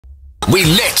We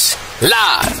lit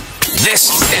live. This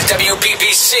is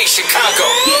WBBC Chicago.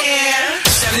 Yeah.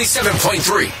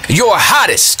 77.3. Your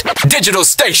hottest digital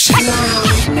station.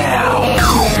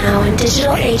 Now in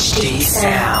digital HD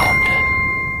sound.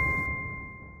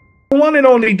 One and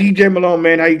only DJ Malone,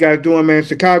 man. How you guys doing, man?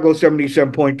 Chicago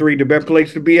 77.3, the best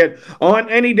place to be at on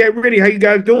any day, really. How you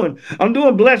guys doing? I'm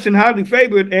doing blessed and highly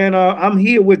favored, and I'm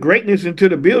here with greatness into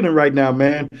the building right now,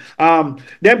 man.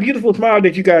 That beautiful smile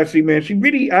that you guys see, man,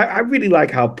 I really like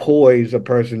how poised a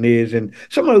person is and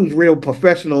someone who's real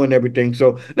professional and everything.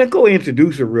 So let's go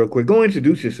introduce her real quick. Go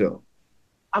introduce yourself.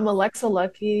 I'm Alexa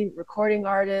Lucky, recording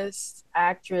artist,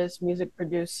 actress, music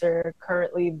producer,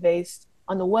 currently based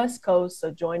on the West Coast,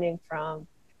 so joining from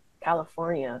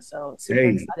California. So super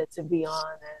excited to be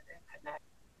on and connect.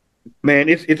 Man,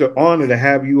 it's an honor to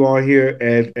have you on here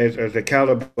as a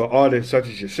caliber artist such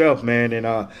as yourself, man. And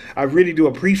I really do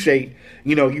appreciate,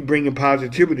 you bringing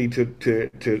positivity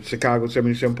to Chicago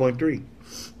 77.3.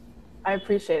 I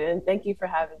appreciate it, and thank you for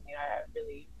having me. I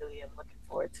really, really am looking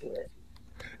forward to it.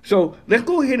 So let's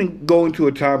go ahead and go into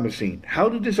a time machine. How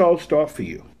did this all start for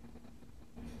you?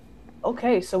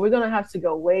 Okay, so we're gonna have to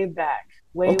go way back,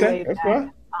 way back,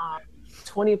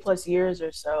 20 plus years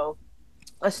or so.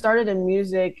 I started in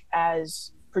music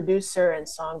as producer and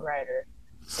songwriter.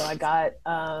 So I got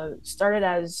started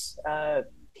as a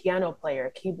piano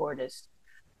player, keyboardist.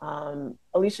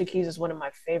 Alicia Keys is one of my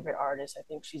favorite artists. I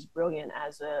think she's brilliant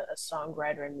as a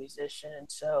songwriter and musician. And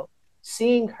so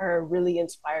seeing her really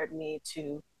inspired me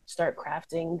to start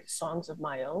crafting songs of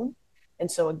my own. And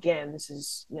so again, this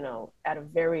is, at a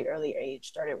very early age,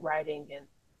 started writing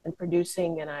and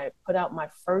producing. And I put out my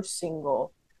first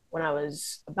single when I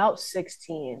was about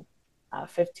 16,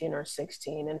 15 or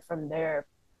 16. And from there,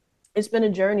 it's been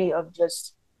a journey of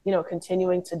just,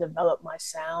 continuing to develop my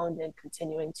sound and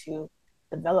continuing to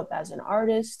develop as an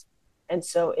artist. And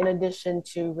so in addition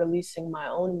to releasing my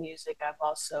own music, I've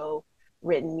also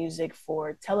written music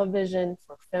for television,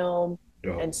 for film.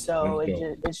 And so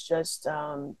it's just,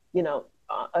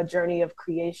 a journey of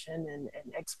creation and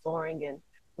exploring and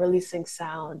releasing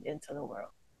sound into the world.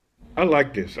 I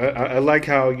like this. I like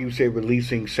how you say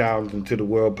releasing sounds into the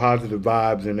world, positive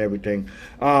vibes and everything.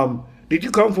 Did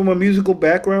you come from a musical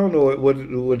background, or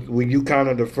were you kind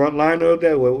of the front liner of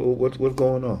that? What's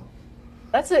going on?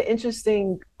 That's an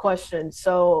interesting question.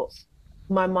 So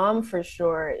my mom for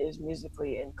sure is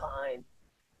musically inclined.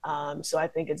 So I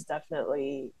think it's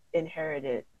definitely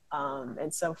inherited.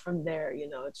 And so from there,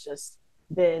 it's just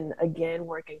been, again,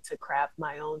 working to craft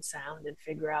my own sound and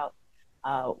figure out,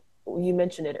 you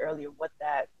mentioned it earlier, what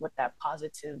that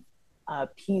positive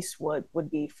piece would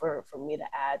be for me to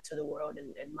add to the world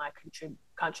and my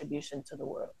contribution to the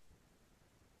world.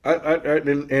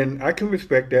 And I can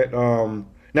respect that.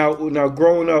 Now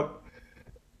growing up,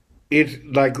 it's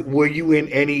like, were you in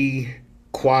any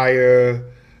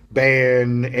choir,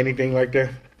 band, anything like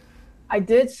that? I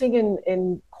did sing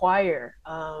in choir,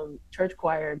 church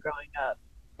choir growing up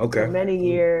for many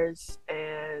years.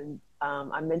 And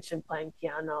I mentioned playing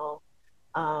piano.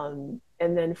 And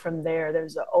then from there,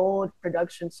 there's an old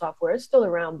production software. It's still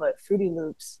around, but Fruity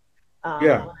Loops.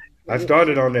 I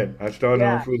started on that. I started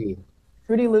on Fruity Loops.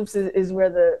 Fruity Loops is where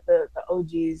the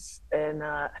OGs, and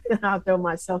I'll throw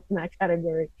myself in that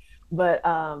category. But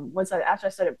after I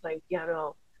started playing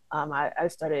piano, I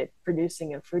started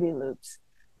producing in Fruity Loops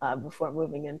before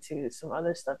moving into some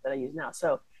other stuff that I use now.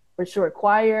 So for sure,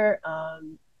 choir,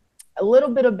 a little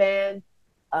bit of band,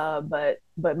 but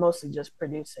mostly just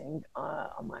producing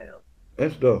on my own.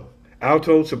 That's dope.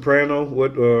 Alto, soprano,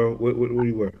 what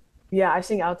you were? Yeah, I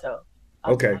sing alto.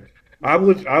 Okay. I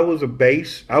was a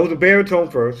bass. I was a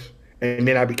baritone first, and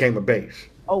then I became a bass.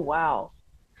 Oh wow.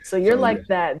 So you're like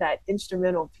that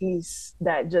instrumental piece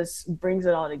that just brings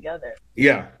it all together.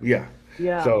 Yeah.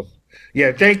 So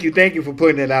thank you for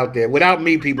putting it out there. Without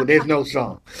me, people, there's no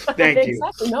song. Thank you.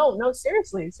 Exactly. No,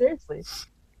 seriously.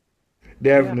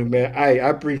 Definitely, man. I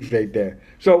appreciate that.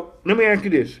 So let me ask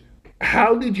you this.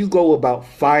 How did you go about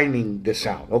finding the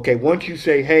sound? Okay, once you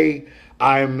say, hey,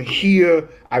 I'm here,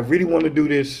 I really want to do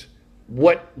this,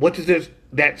 what does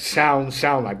that sound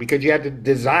like? Because you had to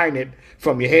design it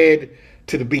from your head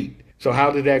to the beat. So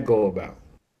how did that go about?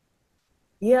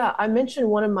 Yeah, I mentioned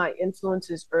one of my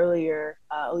influences earlier,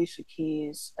 Alicia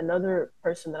Keys. Another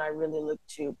person that I really look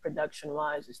to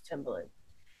production-wise is Timberland.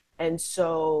 And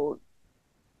so,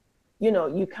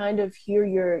 you kind of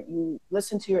you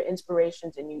listen to your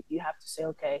inspirations, and you have to say,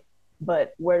 okay,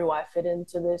 but where do I fit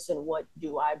into this, and what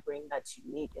do I bring that's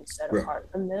unique and set apart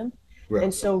from them? Right.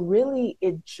 And so really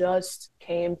it just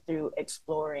came through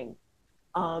exploring,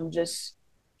 just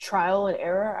trial and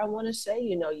error, I want to say.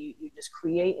 You just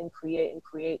create and create and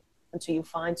create until you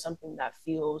find something that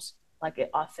feels like it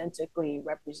authentically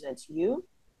represents you,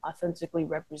 authentically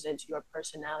represents your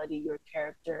personality, your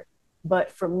character.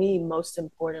 But for me, most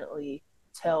importantly,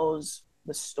 tells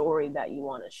the story that you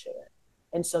want to share.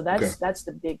 And so that's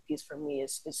the big piece for me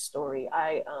is story.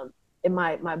 I in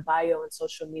my bio and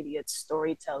social media, it's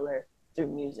storyteller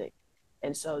through music.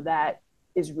 And so that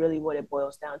is really what it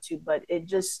boils down to. But you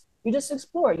just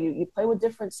explore. You play with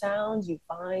different sounds, you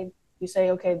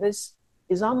say, okay, this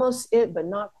is almost it, but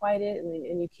not quite it.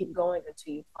 And you keep going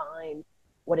until you find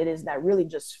what it is that really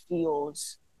just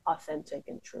feels authentic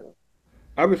and true.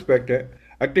 I respect that.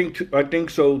 I think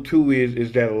so too.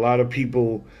 Is that a lot of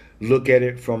people look at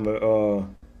it from a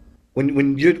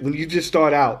when you just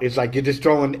start out, it's like you're just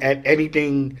throwing at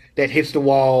anything that hits the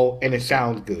wall and it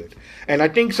sounds good. And I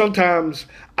think sometimes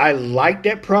I like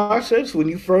that process when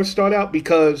you first start out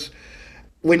because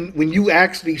when you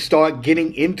actually start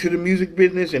getting into the music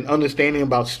business and understanding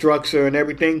about structure and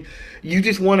everything, you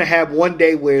just want to have one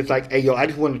day where it's like, hey yo, I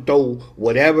just want to throw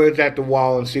whatever is at the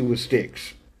wall and see what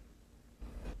sticks.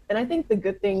 And I think the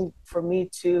good thing for me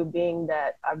too, being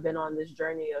that I've been on this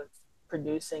journey of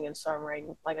producing and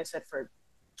songwriting, like I said, for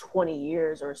 20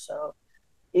 years or so,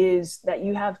 is that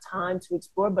you have time to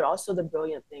explore. But also the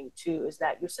brilliant thing too is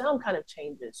that your sound kind of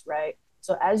changes, right?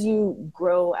 So as you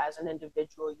grow as an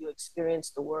individual, you experience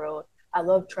the world. I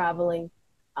love traveling.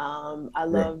 I Right.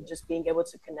 love just being able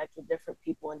to connect with different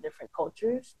people and different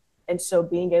cultures. And so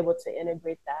being able to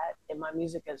integrate that in my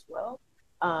music as well.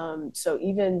 So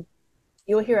even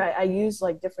you'll hear I use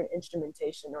like different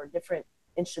instrumentation or different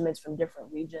instruments from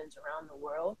different regions around the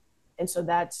world. And so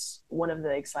that's one of the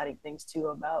exciting things too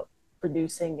about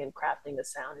producing and crafting a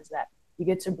sound is that you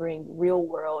get to bring real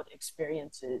world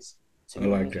experiences to I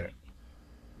your like that. music.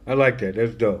 I like that.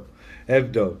 That's dope. That's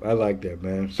dope. I like that,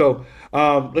 man. So,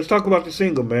 let's talk about the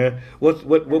single, man. What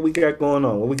we got going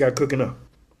on? What we got cooking up?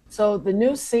 So the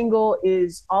new single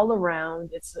is All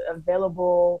Around. It's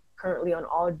available currently on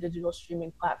all digital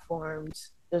streaming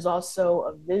platforms. There's also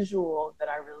a visual that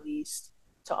I released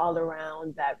to All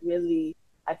Around that really,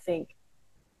 I think,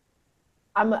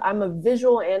 I'm a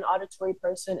visual and auditory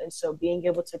person, and so being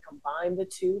able to combine the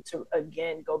two to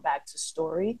again go back to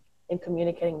story and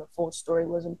communicating the full story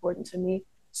was important to me.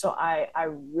 So I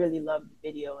really love the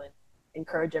video and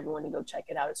encourage everyone to go check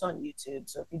it out. It's on YouTube,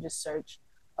 so if you just search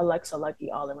Alexa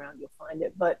Lucky All Around, you'll find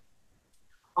it. But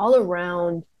All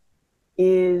Around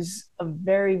is a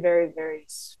very, very, very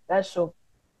special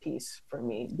piece for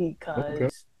me Okay.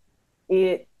 because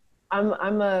it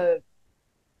I'm a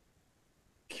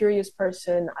curious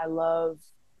person. I love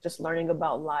just learning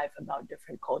about life, about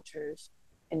different cultures,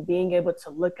 and being able to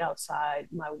look outside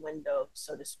my window,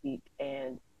 so to speak,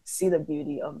 and see the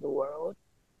beauty of the world.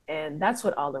 And that's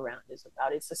what All Around is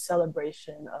about. It's a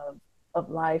celebration of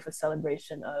life, a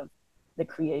celebration of the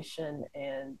creation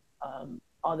and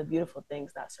all the beautiful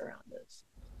things that surround us.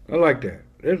 I like that.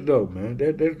 That's dope, man.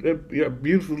 That yeah,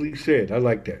 beautifully said. I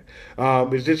like that.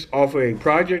 Is this off a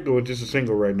project or is this a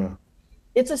single right now?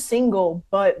 It's a single,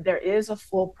 but there is a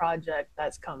full project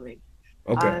that's coming.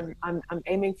 Okay. I'm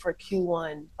aiming for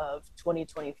Q1 of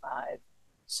 2025.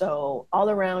 So All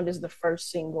Around is the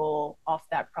first single off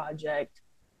that project.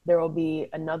 There will be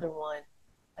another one,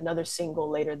 another single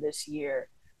later this year,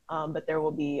 but there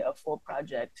will be a full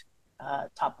project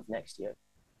top of next year.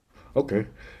 Okay.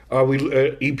 Are we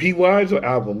EP wise or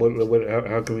album?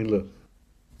 How can we look?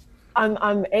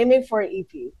 I'm aiming for an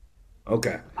EP.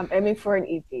 Okay. I'm aiming for an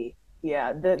EP.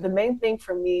 Yeah, the main thing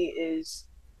for me is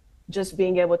just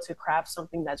being able to craft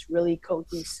something that's really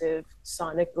cohesive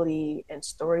sonically and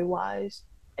story wise.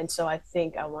 And so I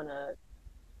think I want to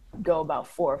go about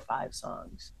 4 or 5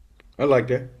 songs. I like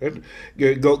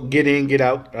that. Go get in, get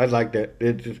out. I like that.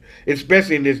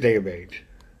 Especially in this day of age.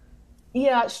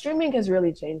 Yeah, streaming has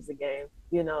really changed the game,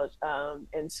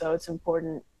 and so it's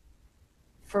important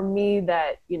for me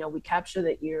that, we capture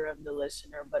the ear of the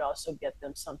listener, but also get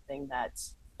them something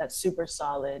that's super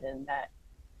solid and that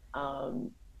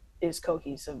um, is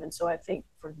cohesive. And so I think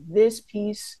for this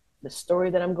piece, the story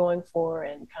that I'm going for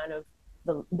and kind of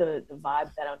the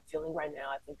vibe that I'm feeling right now,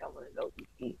 I think I want to go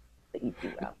the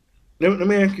EP route. Let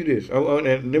me ask you this.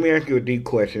 And let me ask you a deep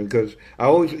question because I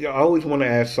always want to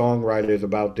ask songwriters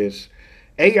about this.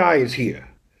 AI is here,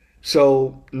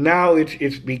 so now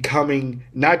it's becoming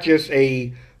not just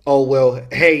a oh well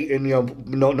hey and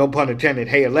no pun intended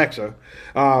hey Alexa,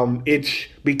 it's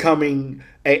becoming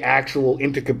a actual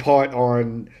intricate part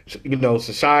on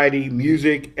society,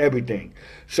 music, everything.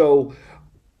 So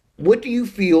what do you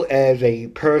feel as a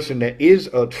person that is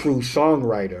a true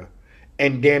songwriter,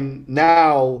 and then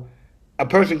now a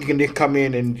person can just come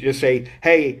in and just say,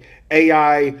 "Hey,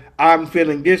 AI, I'm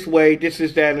feeling this way. This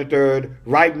is that and the third.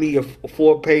 Write me a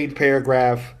four-page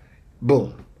paragraph."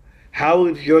 Boom. How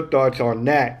is your thoughts on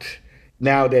that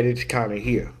now that it's kind of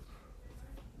here?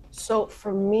 So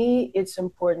for me, it's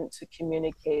important to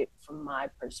communicate from my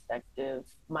perspective,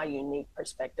 my unique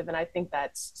perspective. And I think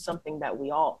that's something that we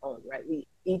all own, right? We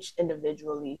each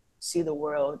individually see the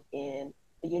world in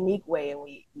a unique way, and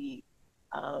we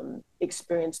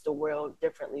experience the world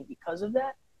differently because of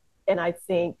that. And I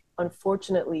think,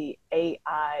 unfortunately,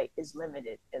 AI is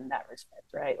limited in that respect,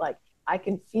 right? Like I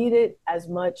can feed it as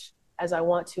much as I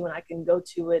want to, and I can go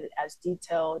to it as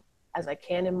detailed as I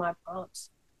can in my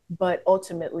prompts, but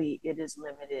ultimately it is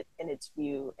limited in its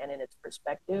view and in its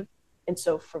perspective. And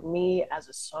so for me as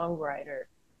a songwriter,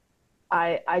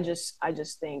 I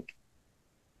just think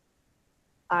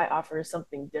I offer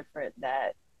something different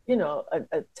that,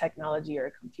 a technology or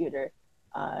a computer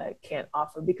can't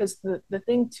offer. Because the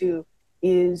thing too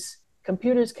is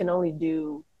computers can only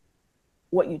do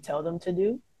what you tell them to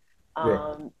do.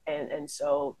 Right. And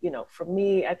so, for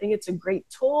me, I think it's a great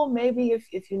tool. Maybe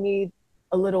if you need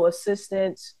a little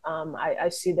assistance, I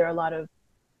see there are a lot of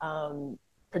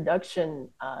production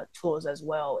tools as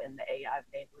well in the AI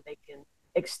vein where they can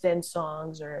extend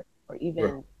songs or Right.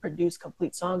 even produce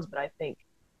complete songs. But I think,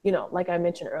 like I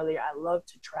mentioned earlier, I love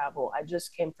to travel. I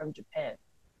just came from Japan.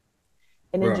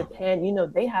 And in Right. Japan,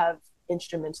 they have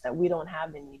instruments that we don't have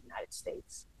in the United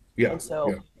States. Yeah. And so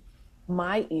Yeah.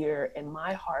 my ear and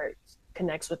my heart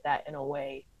connects with that in a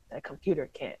way that a computer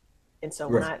can't. And so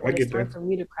when Right. I I when it's get time that. for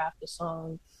me to craft a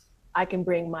song, I can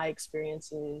bring my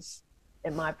experiences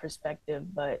and my perspective,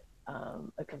 but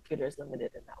a computer is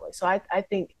limited in that way. So I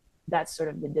think that's sort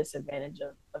of the disadvantage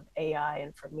of AI.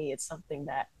 And for me, it's something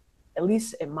that, at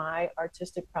least in my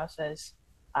artistic process,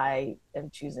 I am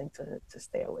choosing to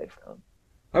stay away from.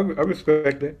 I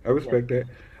respect that. I Yeah. respect that.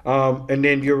 And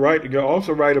then you're right. You're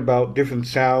also right about different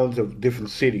sounds of different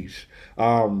cities.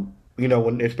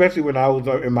 Especially when I was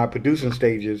in my producing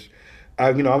stages,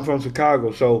 I'm from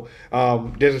Chicago, so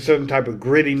there's a certain type of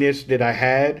grittiness that I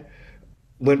had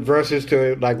when versus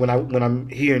to like when I'm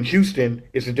here in Houston,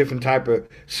 it's a different type of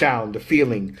sound, the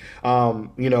feeling.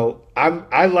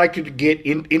 I like to get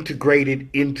integrated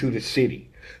into the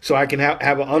city, so I can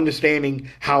have an understanding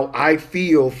how I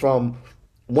feel from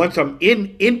once I'm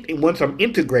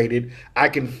integrated, I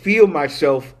can feel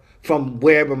myself from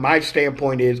wherever my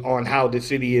standpoint is on how the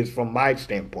city is from my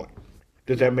standpoint.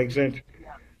 Does Yeah. that make sense?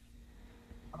 Yeah.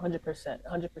 100%,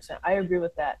 100%. I agree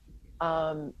with that.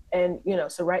 And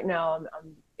so right now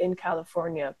I'm in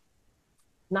California,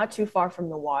 not too far from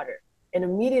the water. And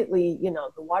immediately,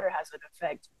 the water has an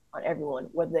effect on everyone,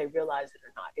 whether they realize it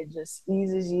or not. It just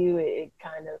eases you. It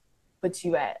kind of puts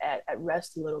you at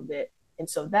rest a little bit. And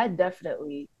so that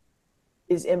definitely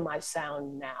is in my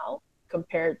sound now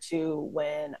compared to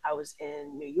when I was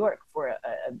in New York for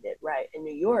a bit, right? In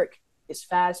New York, it's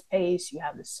fast paced. You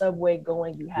have the subway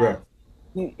going. Right.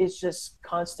 It's just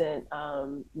constant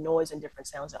noise and different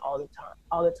sounds all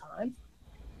the time.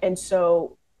 And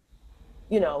so,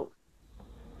 you know,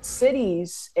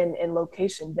 cities and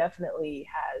location definitely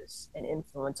has an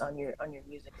influence on your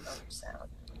music and on your sound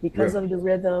because Right. of the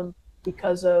rhythm,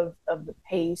 because of the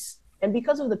pace, and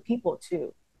because of the people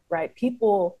too, right?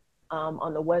 People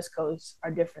on the West Coast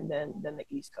are different than the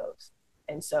East Coast,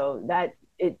 and so that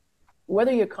it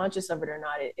whether you're conscious of it or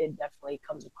not, it definitely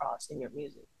comes across in your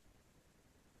music.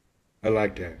 I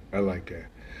like that. I like that.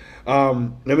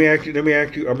 Let me ask you. Let me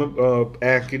ask you. I'm gonna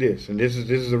ask you this, and this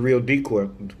is a real deep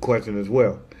question as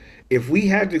well. If we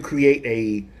had to create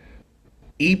a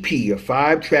EP, a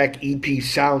 5-track EP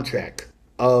soundtrack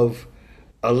of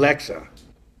Alexa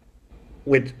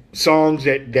with songs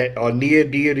that are near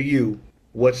dear to you,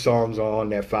 what songs are on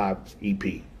that 5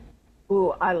 EP? Ooh,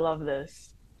 I love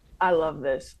this. I love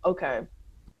this. Okay.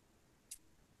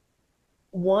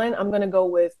 One, I'm gonna go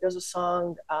with there's a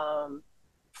song.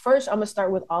 First, I'm gonna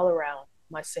start with All Around,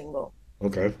 my single.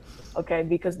 Okay, Okay,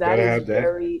 because gotta have that.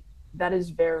 that is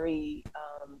very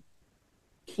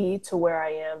key to where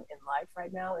I am in life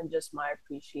right now and just my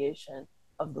appreciation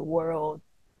of the world,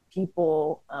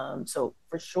 people. So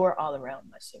for sure, All Around,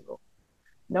 my single.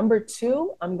 Number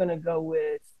two, I'm gonna go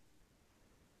with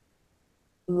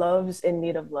Love's in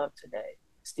Need of Love Today,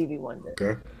 Stevie Wonder.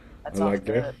 Okay, I That's off like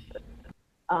that.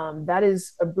 the that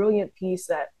is a brilliant piece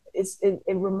that it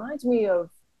reminds me of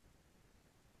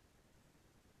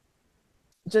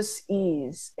just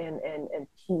ease and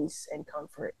peace and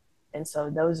comfort. And so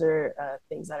those are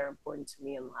things that are important to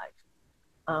me in life.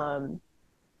 Um,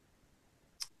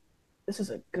 this is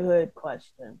a good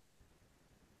question.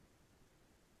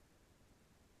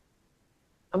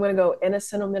 I'm gonna go In a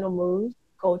Sentimental Mood,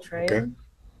 Coltrane.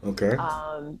 Okay.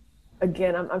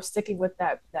 Again, I'm sticking with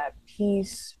that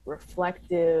peace,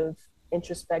 reflective,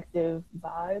 introspective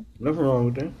vibe. Nothing wrong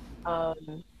with that.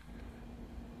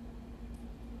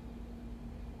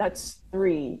 That's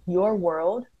 3. Your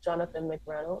World, Jonathan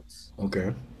McReynolds.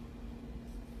 Okay.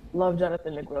 Love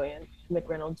Jonathan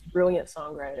McReynolds, brilliant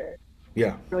songwriter.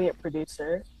 Yeah. Brilliant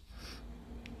producer.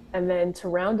 And then to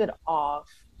round it off,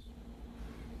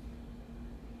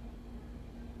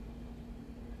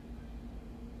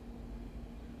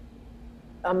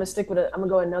 I'm gonna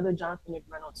go another Jonathan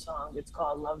McReynolds song. It's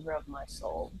called Lover of My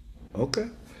Soul. Okay.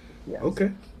 Yes.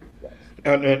 Okay. Yes.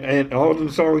 And all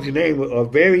the songs you name are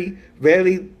very,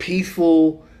 very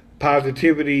peaceful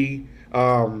positivity.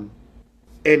 And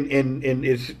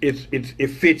it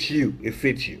fits you. It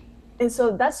fits you. And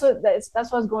so that's what I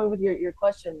was going with your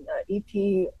question,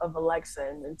 EP of Alexa.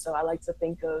 And so I like to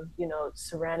think of,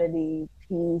 serenity,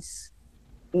 peace,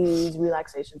 ease,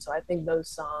 relaxation. So I think those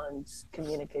songs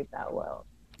communicate that well.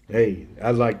 Hey,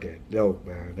 I like that. Dope,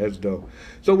 man. That's dope.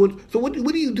 So what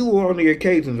do you do on the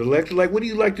occasions, Alexa? Like, what do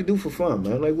you like to do for fun,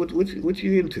 man? Like, what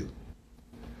you into?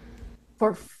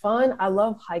 For fun, I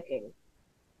love hiking.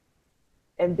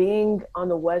 And being on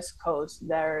the West Coast,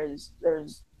 there's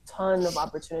ton of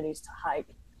opportunities to hike.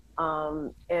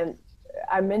 And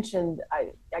I mentioned,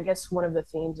 I guess one of the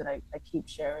themes that I keep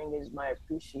sharing is my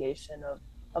appreciation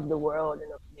of the world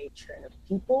and of nature and of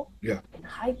people. Yeah. And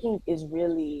hiking is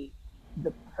really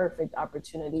the perfect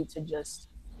opportunity to just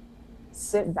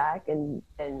sit back and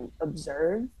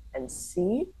observe and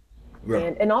see,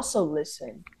 right. and also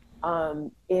listen.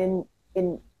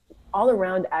 In all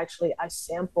around, actually, I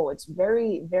sample. It's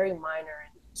very, very minor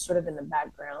and sort of in the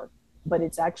background, but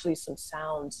it's actually some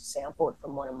sounds sampled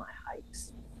from one of my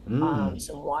hikes.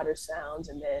 Some water sounds,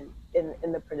 and then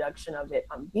in the production of it,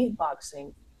 I'm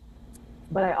beatboxing.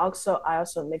 But I also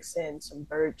mix in some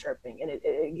bird chirping, and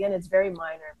again, it's very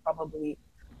minor, probably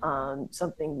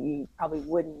something you probably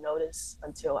wouldn't notice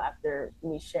until after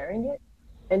me sharing it.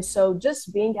 And so,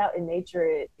 just being out in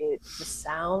nature, the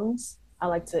sounds I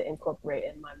like to incorporate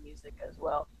in my music as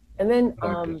well. And then,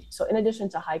 so in addition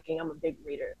to hiking, I'm a big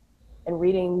reader, and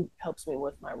reading helps me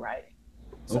with my writing.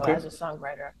 So as a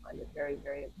songwriter, I find it very,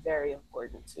 very, very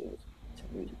important to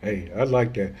read. Hey, I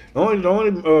like that. The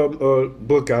only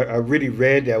book I really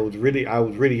read that I was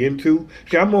really into.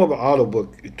 See, I'm more of an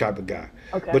audiobook type of guy.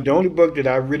 Okay. But the only book that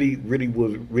I really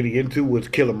was really into was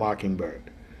Kill a Mockingbird.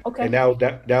 Okay. And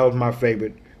that was my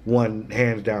favorite one,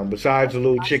 hands down. Besides the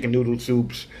little chicken noodle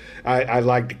soups, I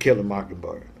like to Kill a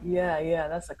Mockingbird. Yeah,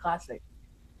 that's a classic.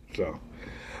 So,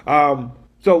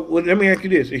 let me ask you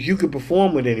this: if you could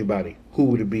perform with anybody, who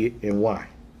would it be and why?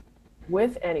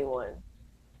 With anyone?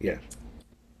 Yes.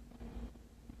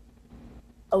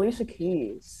 Alicia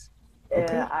Keys.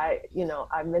 Okay.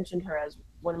 I mentioned her as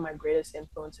one of my greatest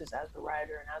influences as a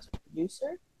writer and as a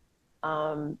producer.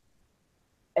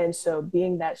 And so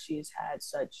being that she's had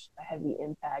such a heavy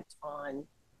impact on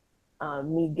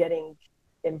me getting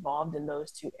involved in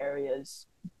those two areas,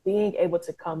 being able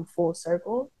to come full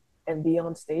circle and be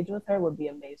on stage with her would be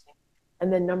amazing.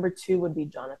 And then number 2 would be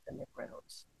Jonathan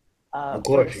McReynolds. Of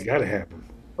course, you got to have him.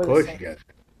 Of course, you got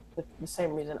to. The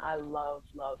same reason I love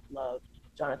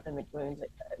Jonathan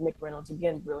McReynolds.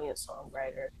 Again, brilliant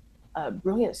songwriter,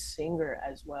 brilliant singer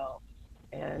as well.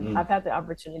 And I've had the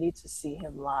opportunity to see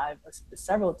him live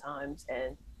several times,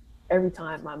 and every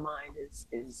time my mind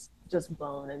is just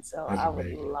blown. And so I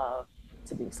would love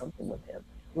to do something with him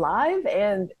live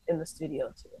and in the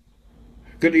studio too.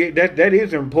 That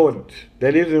is important.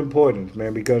 That is important,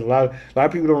 man, because a lot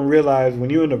of people don't realize when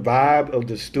you're in the vibe of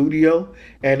the studio,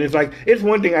 and it's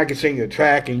one thing I can send you a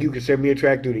track and you can send me a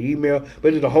track through the email,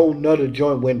 but it's a whole nother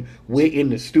joint when we're in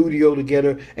the studio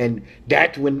together, and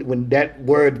that's when that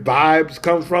word vibes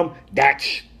comes from.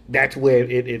 That's where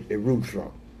it roots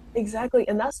from. Exactly,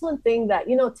 and that's one thing that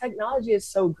technology is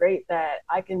so great that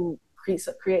I can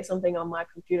create something on my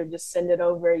computer, just send it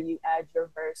over, you add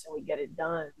your verse, and we get it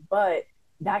done. But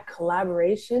that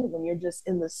collaboration when you're just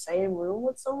in the same room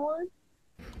with someone,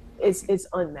 it's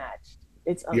unmatched.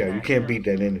 It's unmatched. Yeah, you can't beat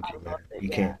that energy, man. You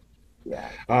can't. Yeah.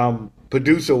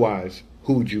 Producer wise,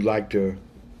 who would you like to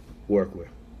work with?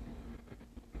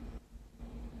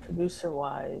 Producer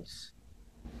wise,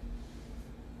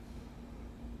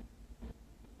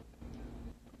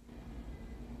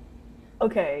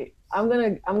 okay, I'm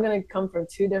gonna come from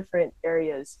 2 different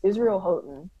areas. Israel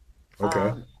Houghton.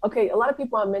 Okay. Okay, a lot of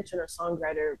people I mentioned are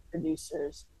songwriter,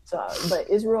 producers. So, but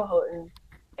Israel Houghton,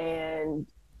 and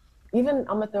even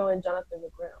I'm gonna throw in Jonathan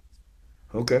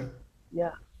McReynolds. Okay.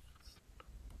 Yeah.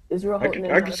 Israel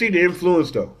Houghton. I can see the influence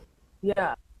though.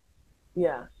 Yeah.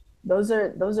 Yeah, those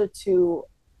are two.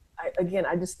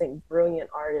 I just think brilliant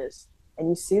artists, and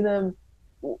you see them.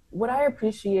 What I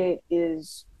appreciate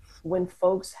is when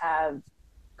folks have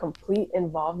complete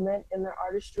involvement in their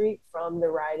artistry, from the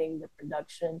writing, the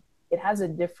production. It has a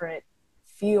different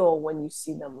feel when you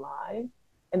see them live,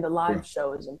 and the Right, live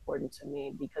show is important to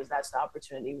me because that's the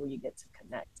opportunity where you get to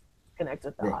connect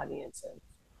with the right. audience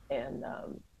and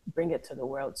bring it to the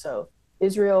world. So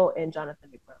Israel and Jonathan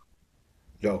McBrown.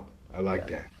 Yo, I like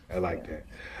Yeah, that. I like yeah.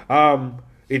 that.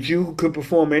 If you could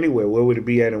perform anywhere, where would it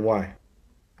be at and why?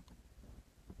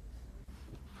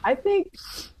 I think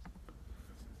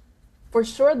for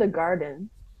sure the Garden,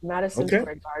 Madison Okay.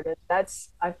 Square Garden. That's,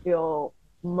 I feel,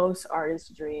 most artists'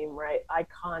 dream, right?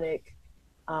 Iconic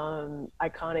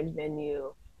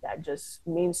venue that just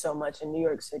means so much. And New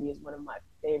York City is one of my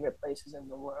favorite places in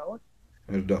the world.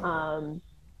 That's dope. Um,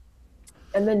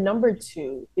 and then number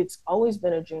two, it's always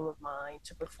been a dream of mine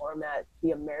to perform at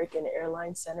the American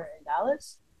Airlines Center in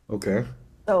Dallas. Okay.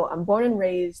 So I'm born and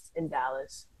raised in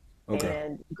Dallas, Okay.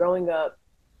 and growing up,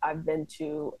 I've been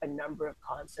to a number of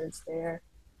concerts there.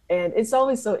 And it's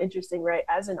always so interesting, right?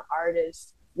 As an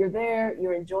artist, you're there,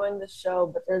 you're enjoying the show,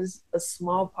 but there's a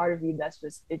small part of you that's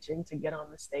just itching to get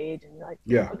on the stage, and you're like,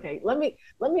 Yeah. okay, let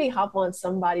me hop on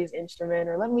somebody's instrument,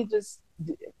 or let me just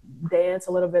dance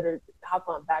a little bit, or hop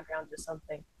on background or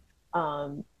something.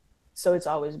 Um, so it's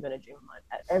always been a dream of mine.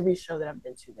 At every show that I've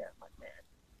been to there, I'm like, man,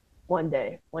 one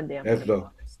day I'm That's gonna be on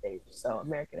dope. this stage. So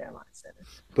American Airlines Center.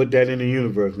 Put that in the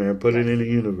universe, man. Put it in Yes, the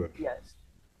universe. yes,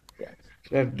 yes.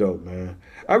 That's dope, man.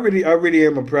 I really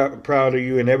am proud of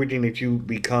you and everything that you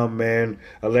become, man.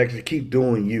 Alexa, keep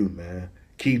doing you, man.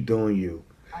 Keep doing you.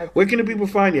 I Where can the appreciate it. people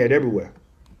find you at? Everywhere.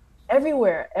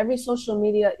 Everywhere. Every social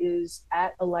media is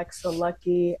at Alexa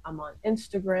Lucky. I'm on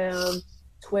Instagram,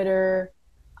 Twitter,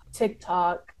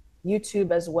 TikTok,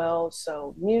 YouTube as well.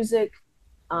 So music,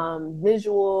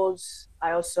 visuals.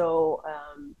 I also,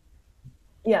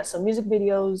 yeah, so music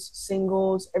videos,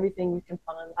 singles, everything you can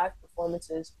find, live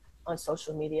performances on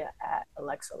social media at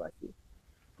Alexa Lucky.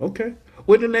 Okay.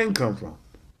 Where did the name come from?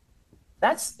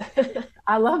 That's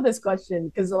I love this question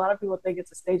because a lot of people think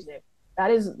it's a stage name.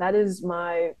 That is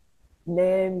my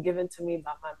name given to me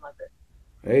by my mother.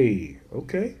 Hey,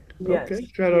 okay. Yes, Okay.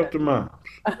 Shout out yes, to mom.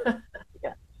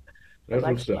 yeah. That's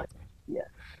what's Alexa up. Lucky. Yeah,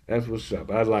 That's what's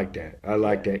up. I like that. I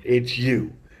like yeah. that. It's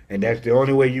you. And that's the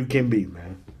only way you can be,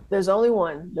 man. There's only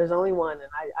one. There's only one, and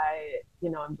I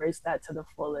embrace that to the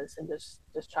fullest, and just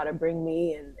try to bring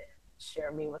me and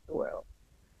share me with the world.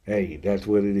 Hey, that's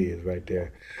what it is right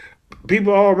there.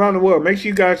 People all around the world, make sure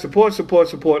you guys support, support,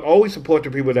 support. Always support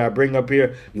the people that I bring up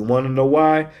here. You want to know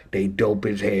why? They dope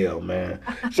as hell, man.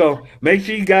 So make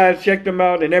sure you guys check them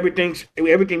out and everything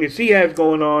that she has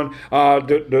going on.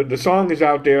 The song is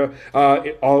out there,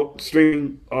 all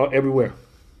streaming everywhere.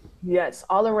 Yes,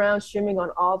 all around, streaming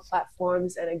on all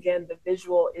platforms, and again, the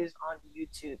visual is on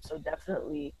YouTube, so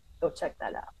definitely go check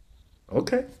that out.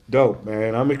 Okay, dope,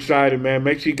 man. I'm excited, man.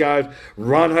 Make sure you guys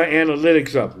run her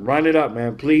analytics up. Run it up,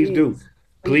 man. Please do. Please, please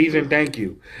Please do. and thank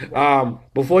you. Yeah.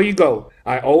 Before you go,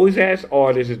 I always ask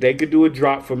artists if they could do a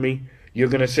drop for me. You're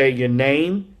gonna say your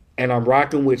name, and I'm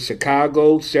rocking with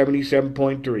Chicago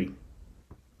 77.3.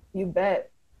 You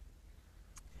bet.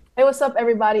 Hey, what's up,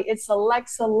 everybody? It's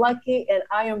Alexa Lucky, and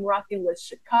I am rocking with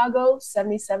Chicago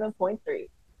 77.3.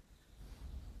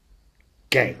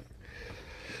 Gang.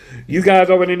 You guys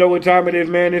already know what time it is,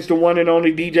 man. It's the one and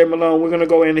only DJ Malone. We're gonna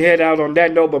go and head out on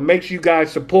that note, but make sure you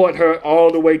guys support her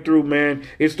all the way through, man.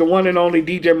 It's the one and only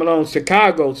DJ Malone,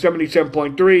 Chicago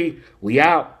 77.3. We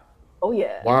out. Oh,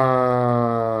 yeah.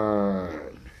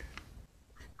 One.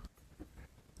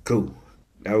 Cool.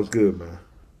 That was good, man.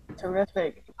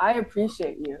 Terrific. I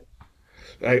appreciate you.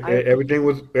 I Everything appreciate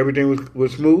was everything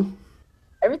was smooth.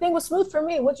 everything was smooth for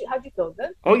me. How'd you feel?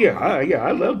 Good? Oh yeah,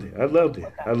 I loved it. I loved it.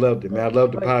 Okay. I loved it, man. I Good.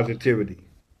 love the Good. positivity.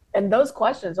 And those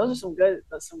questions, those are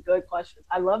some good questions.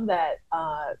 I love that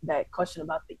question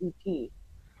about the EP.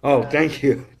 Oh, The thank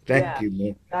you, thank Yeah,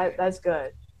 you, man. that's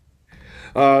good.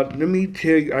 Let me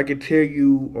tell you. I can tell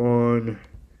you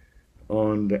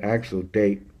on the actual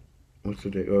date. What's the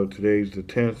date? Oh, today's the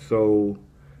 10th. So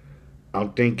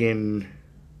I'm thinking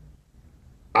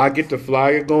I get the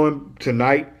flyer going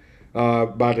tonight.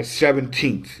 By the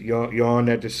 17th. You're on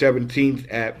at the 17th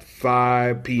at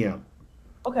 5 p.m.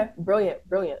 Okay, brilliant,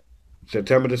 brilliant.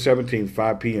 September the 17th,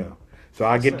 5 p.m. So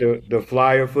I get Awesome. the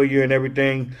flyer for you and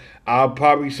everything. I'll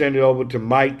probably send it over to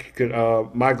Mike,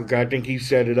 Michael, 'cause I think he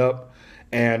set it up.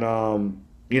 And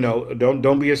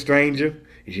don't be a stranger.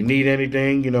 If you need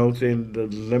anything,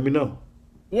 then let me know.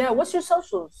 Yeah, what's your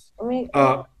socials? I mean,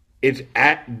 Uh, it's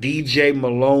at DJ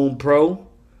Malone Pro.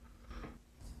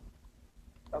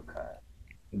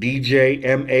 DJ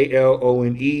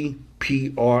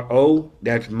MALONEPRO.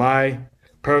 That's my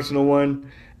personal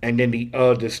one. And then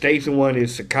the station one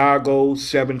is Chicago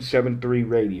 773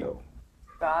 Radio.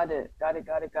 Got it. Got it.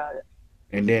 Got it. Got it.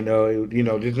 And then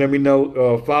just let me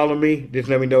know, follow me, just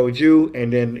let me know it's you,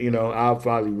 and then I'll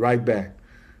follow you right back.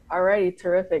 Alrighty,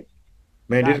 terrific.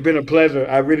 Man, this has been a pleasure.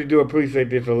 I really do appreciate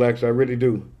this, Alexa. I really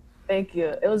do. Thank you.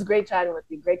 It was great chatting with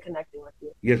you. Great connecting with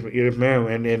you. Yes, ma'am.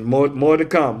 And more to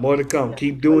come. More to come. Yes.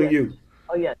 Keep doing yes. you.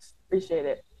 Oh yes, appreciate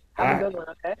it. Have a good one.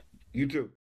 Okay. You too.